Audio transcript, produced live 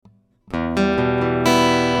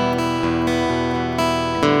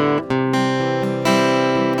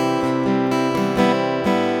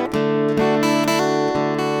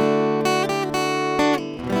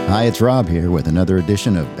Hi, it's Rob here with another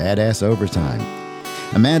edition of Badass Overtime.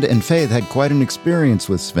 Amanda and Faith had quite an experience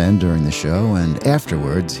with Sven during the show, and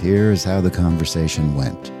afterwards, here's how the conversation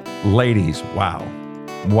went. Ladies,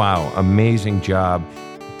 wow, amazing job.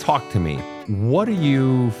 Talk to me. What are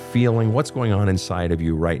you feeling? What's going on inside of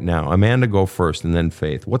you right now? Amanda, go first, and then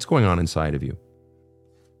Faith. What's going on inside of you?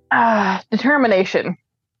 Determination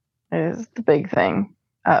is the big thing.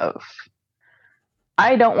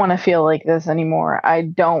 I don't want to feel like this anymore. I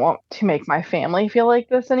don't want to make my family feel like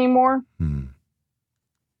this anymore.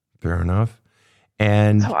 Fair enough.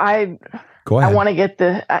 And so go ahead. I want to get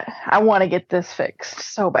I want to get this fixed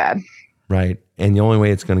so bad. Right. And the only way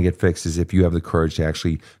it's going to get fixed is if you have the courage to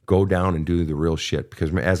actually go down and do the real shit.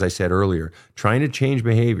 Because as I said earlier, trying to change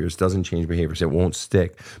behaviors doesn't change behaviors. It won't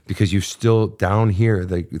stick because you're still down here,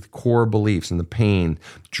 the core beliefs and the pain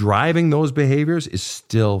driving those behaviors is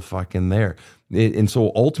still fucking there. And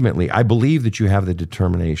so ultimately, I believe that you have the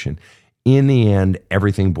determination. In the end,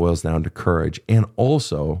 everything boils down to courage and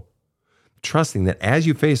also trusting that as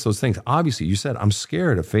you face those things, obviously you said, I'm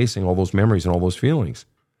scared of facing all those memories and all those feelings.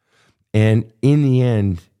 And in the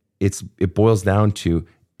end, it boils down to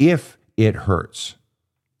if it hurts,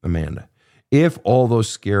 Amanda, if all those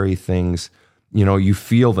scary things, you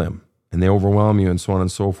feel them and they overwhelm you and so on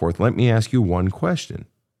and so forth. Let me ask you one question.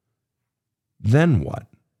 Then what?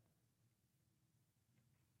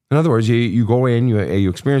 In other words, you go in, you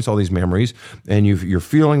experience all these memories, and you're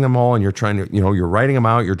feeling them all, and you're trying to, you're writing them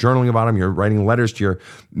out, you're journaling about them, you're writing letters to your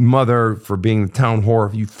mother for being the town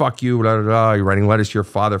whore, fuck you, blah, blah, blah. You're writing letters to your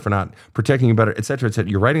father for not protecting you better, et cetera, et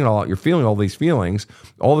cetera. You're writing it all out, you're feeling all these feelings,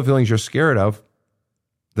 all the feelings you're scared of.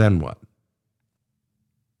 Then what?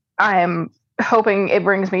 I'm hoping it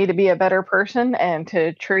brings me to be a better person and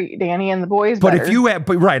to treat Danny and the boys better.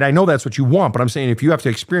 Right, I know that's what you want, but I'm saying if you have to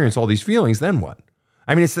experience all these feelings, then what?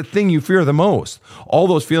 I mean, it's the thing you fear the most. All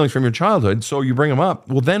those feelings from your childhood, so you bring them up.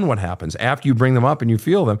 Well, then what happens? After you bring them up and you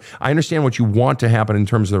feel them, I understand what you want to happen in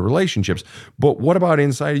terms of the relationships, but what about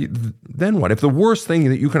inside you? Then what? If the worst thing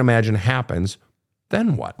that you can imagine happens,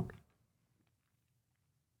 then what?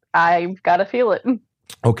 I've got to feel it.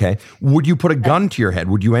 Okay. Would you put a gun to your head?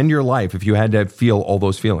 Would you end your life if you had to feel all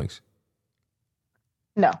those feelings?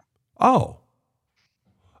 No. Oh.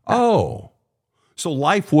 So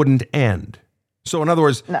life wouldn't end. So in other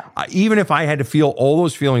words, no. Even if I had to feel all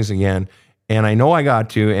those feelings again, and I know I got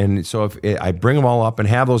to, and so if I bring them all up and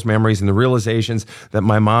have those memories and the realizations that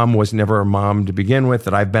my mom was never a mom to begin with,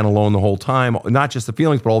 that I've been alone the whole time, not just the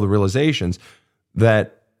feelings, but all the realizations,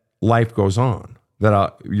 that life goes on.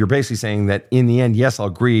 That you're basically saying that in the end, yes, I'll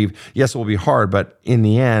grieve. Yes, it will be hard, but in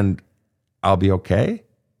the end, I'll be okay.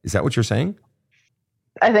 Is that what you're saying?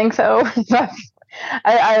 I think so.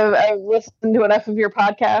 I've listened to enough of your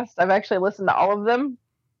podcasts. I've actually listened to all of them.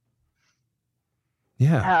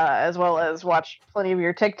 Yeah. As well as watched plenty of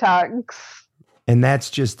your TikToks. And that's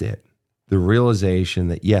just it. The realization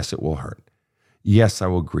that, yes, it will hurt. Yes, I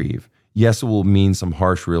will grieve. Yes, it will mean some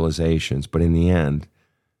harsh realizations, but in the end,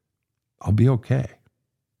 I'll be okay.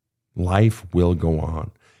 Life will go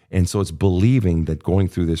on. And so it's believing that going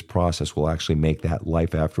through this process will actually make that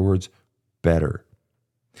life afterwards better.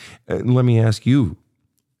 Let me ask you,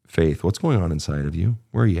 Faith, what's going on inside of you?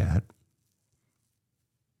 Where are you at?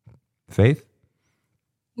 Faith?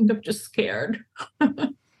 I'm just scared.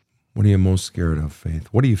 What are you most scared of, Faith?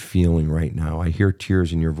 What are you feeling right now? I hear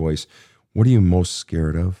tears in your voice. What are you most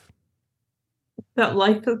scared of? That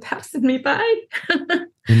life is passing me by.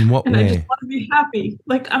 In what and way? I just want to be happy.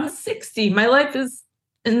 Like, I'm 60. My life is,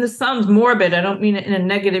 and this sounds morbid, I don't mean it in a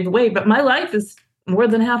negative way, but my life is more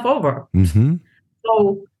than half over. Mm-hmm.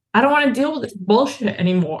 So I don't want to deal with this bullshit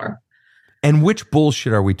anymore. And which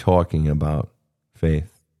bullshit are we talking about,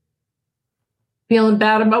 Faith? Feeling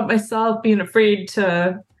bad about myself, being afraid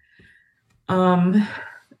to,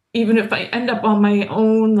 even if I end up on my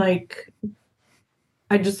own, like,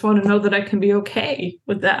 I just want to know that I can be okay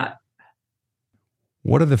with that.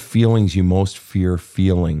 What are the feelings you most fear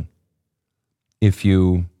feeling if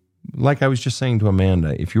you, like I was just saying to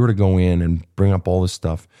Amanda, if you were to go in and bring up all this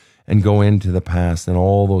stuff and go into the past and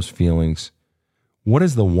all those feelings, what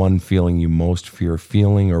is the one feeling you most fear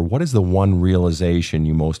feeling, or what is the one realization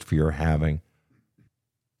you most fear having?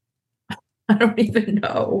 I don't even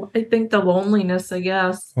know. I think the loneliness, I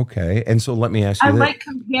guess. Okay. And so let me ask you I this. like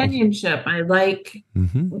companionship. I like,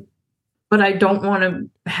 but I don't want to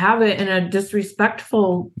have it in a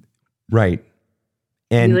disrespectful and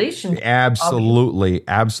relationship.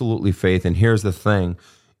 Absolutely, Faith. And here's the thing,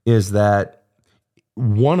 is that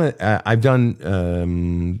I've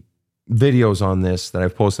done videos on this that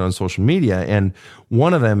I've posted on social media, and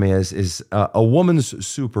one of them is a woman's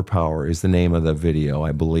superpower is the name of the video,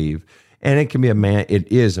 I believe, and it can be a man.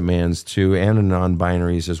 It is a man's too, and a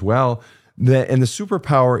non-binaries as well. And the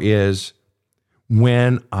superpower is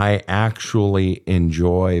when I actually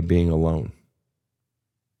enjoy being alone.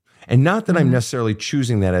 And not that I'm necessarily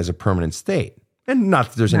choosing that as a permanent state. And not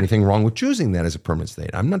that there's anything wrong with choosing that as a permanent state.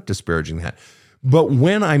 I'm not disparaging that. But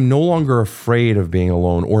when I'm no longer afraid of being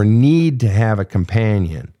alone or need to have a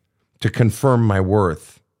companion to confirm my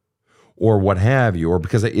worth or what have you, or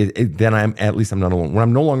because then I'm not alone. When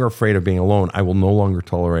I'm no longer afraid of being alone, I will no longer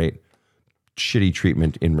tolerate shitty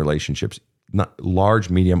treatment in relationships, not large,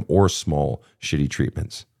 medium, or small shitty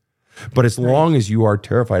treatments. But as long as you are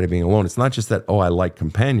terrified of being alone, it's not just that, I like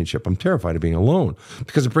companionship. I'm terrified of being alone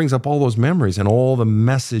because it brings up all those memories and all the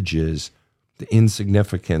messages, the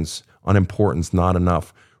insignificance, unimportance, not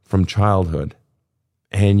enough from childhood.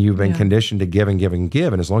 And you've been conditioned to give and give and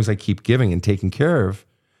give. And as long as I keep giving and taking care of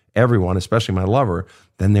everyone, especially my lover,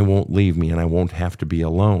 then they won't leave me and I won't have to be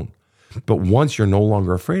alone. But once you're no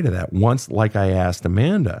longer afraid of that, once, like I asked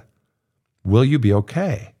Amanda, will you be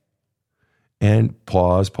okay? And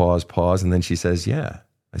pause. And then she says, yeah.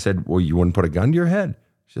 I said, well, you wouldn't put a gun to your head?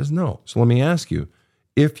 She says, no. So let me ask you,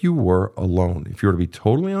 if you were alone, if you were to be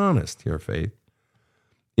totally honest here, Faith,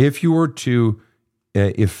 if you were to,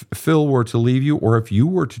 if Phil were to leave you, or if you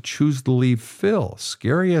were to choose to leave Phil,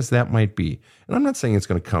 scary as that might be, and I'm not saying it's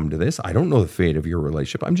going to come to this. I don't know the fate of your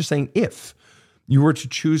relationship. I'm just saying if you were to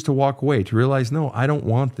choose to walk away, to realize, no, I don't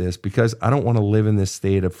want this because I don't want to live in this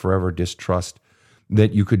state of forever distrust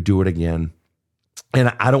that you could do it again.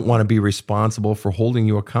 And I don't want to be responsible for holding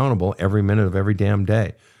you accountable every minute of every damn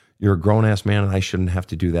day. You're a grown-ass man and I shouldn't have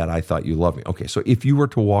to do that. I thought you loved me. Okay, so if you were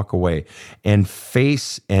to walk away and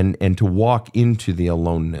face and to walk into the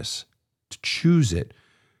aloneness, to choose it,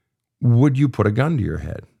 would you put a gun to your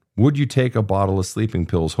head? Would you take a bottle of sleeping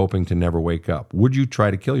pills hoping to never wake up? Would you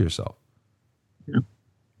try to kill yourself? No.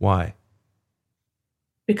 Why?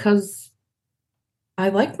 Because I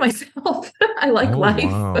like myself. I like life.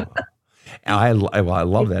 Wow. I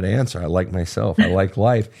love that answer. I like myself. I like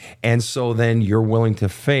life. And so then you're willing to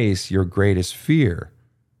face your greatest fear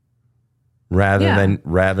rather than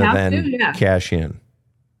cash in.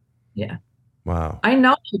 Yeah. Wow. I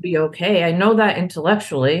know to be okay. I know that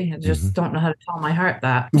intellectually. I just don't know how to tell my heart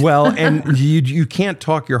that. Well, and you can't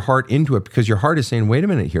talk your heart into it because your heart is saying, wait a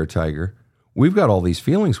minute here, Tiger. We've got all these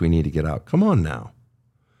feelings we need to get out. Come on now.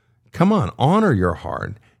 Come on. Honor your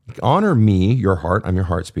heart. Honor me, your heart. I'm your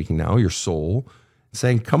heart speaking now, your soul,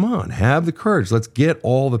 saying, come on, have the courage. Let's get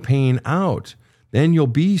all the pain out. Then you'll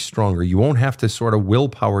be stronger. You won't have to sort of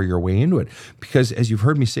willpower your way into it. Because as you've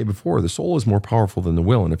heard me say before, the soul is more powerful than the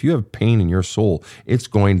will. And if you have pain in your soul, it's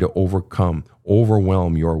going to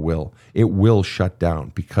overwhelm your will. It will shut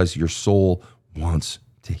down because your soul wants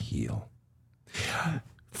to heal.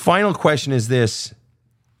 Final question is this.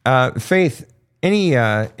 Faith,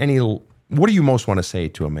 what do you most want to say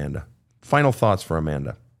to Amanda? Final thoughts for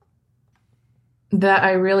Amanda. That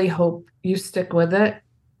I really hope you stick with it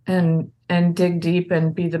and dig deep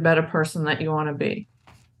and be the better person that you want to be.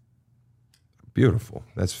 Beautiful.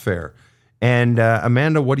 That's fair. And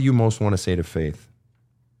Amanda, what do you most want to say to Faith?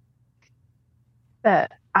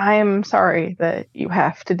 That I'm sorry that you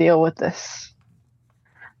have to deal with this,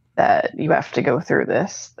 that you have to go through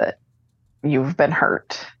this, that you've been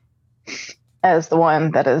hurt. As the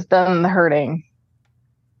one that has done the hurting,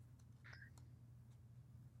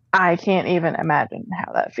 I can't even imagine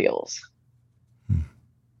how that feels.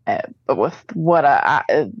 But with what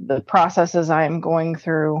the processes I'm going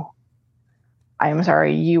through, I'm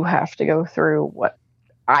sorry you have to go through what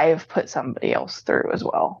I've put somebody else through as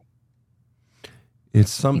well.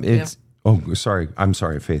 Oh, sorry. I'm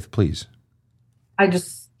sorry, Faith, please. I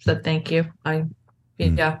just said thank you.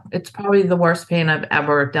 Yeah, it's probably the worst pain I've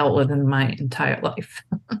ever dealt with in my entire life.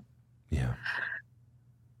 Yeah.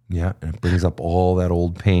 Yeah, and it brings up all that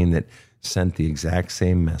old pain that sent the exact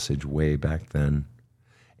same message way back then.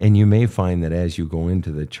 And you may find that as you go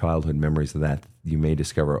into the childhood memories of that, you may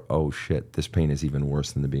discover, oh shit, this pain is even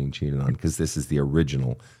worse than the being cheated on because this is the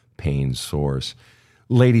original pain source.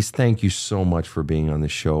 Ladies, thank you so much for being on the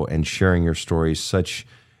show and sharing your stories. Such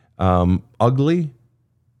ugly,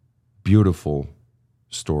 beautiful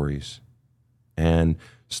stories and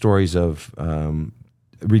stories of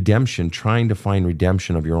redemption, trying to find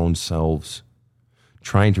redemption of your own selves,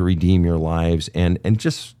 trying to redeem your lives. And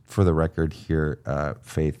just for the record here,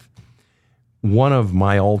 Faith, one of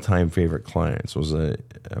my all-time favorite clients was a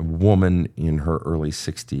woman in her early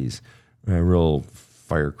 60s, a real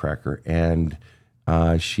firecracker. And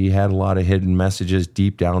She had a lot of hidden messages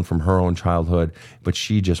deep down from her own childhood, but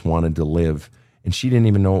she just wanted to live. And she didn't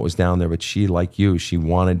even know what was down there, but she, like you, she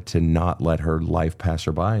wanted to not let her life pass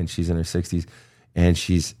her by. And she's in her 60s, and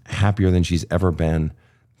she's happier than she's ever been.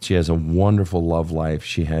 She has a wonderful love life.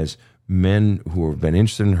 She has men who have been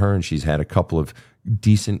interested in her, and she's had a couple of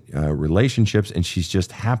decent relationships, and she's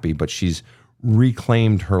just happy, but she's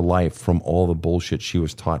reclaimed her life from all the bullshit she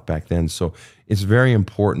was taught back then. So it's very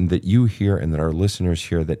important that you hear and that our listeners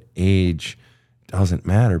hear that age doesn't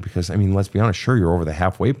matter, because, I mean, let's be honest, sure, you're over the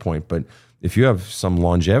halfway point, but if you have some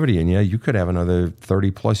longevity in you could have another 30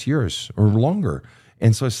 plus years or longer.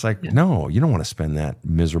 And so it's like, no, you don't want to spend that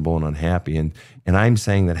miserable and unhappy. And I'm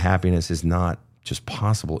saying that happiness is not just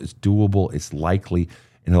possible, it's doable, it's likely,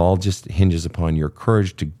 and it all just hinges upon your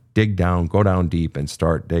courage to dig down, go down deep and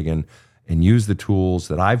start digging and use the tools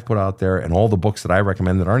that I've put out there and all the books that I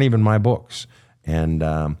recommend that aren't even my books. And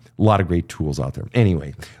a lot of great tools out there.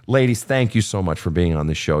 Anyway, ladies, thank you so much for being on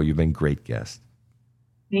the show. You've been great guests.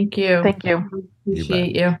 Thank you. Thank you.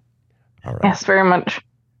 Appreciate you. All right. Yes, very much.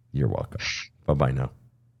 You're welcome. Bye-bye now.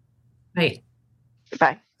 Bye.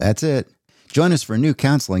 Bye. That's it. Join us for new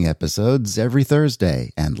counseling episodes every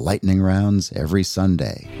Thursday and lightning rounds every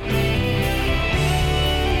Sunday.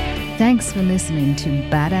 Thanks for listening to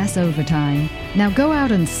Badass Overtime. Now go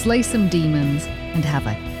out and slay some demons and have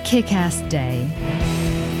a kick-ass day.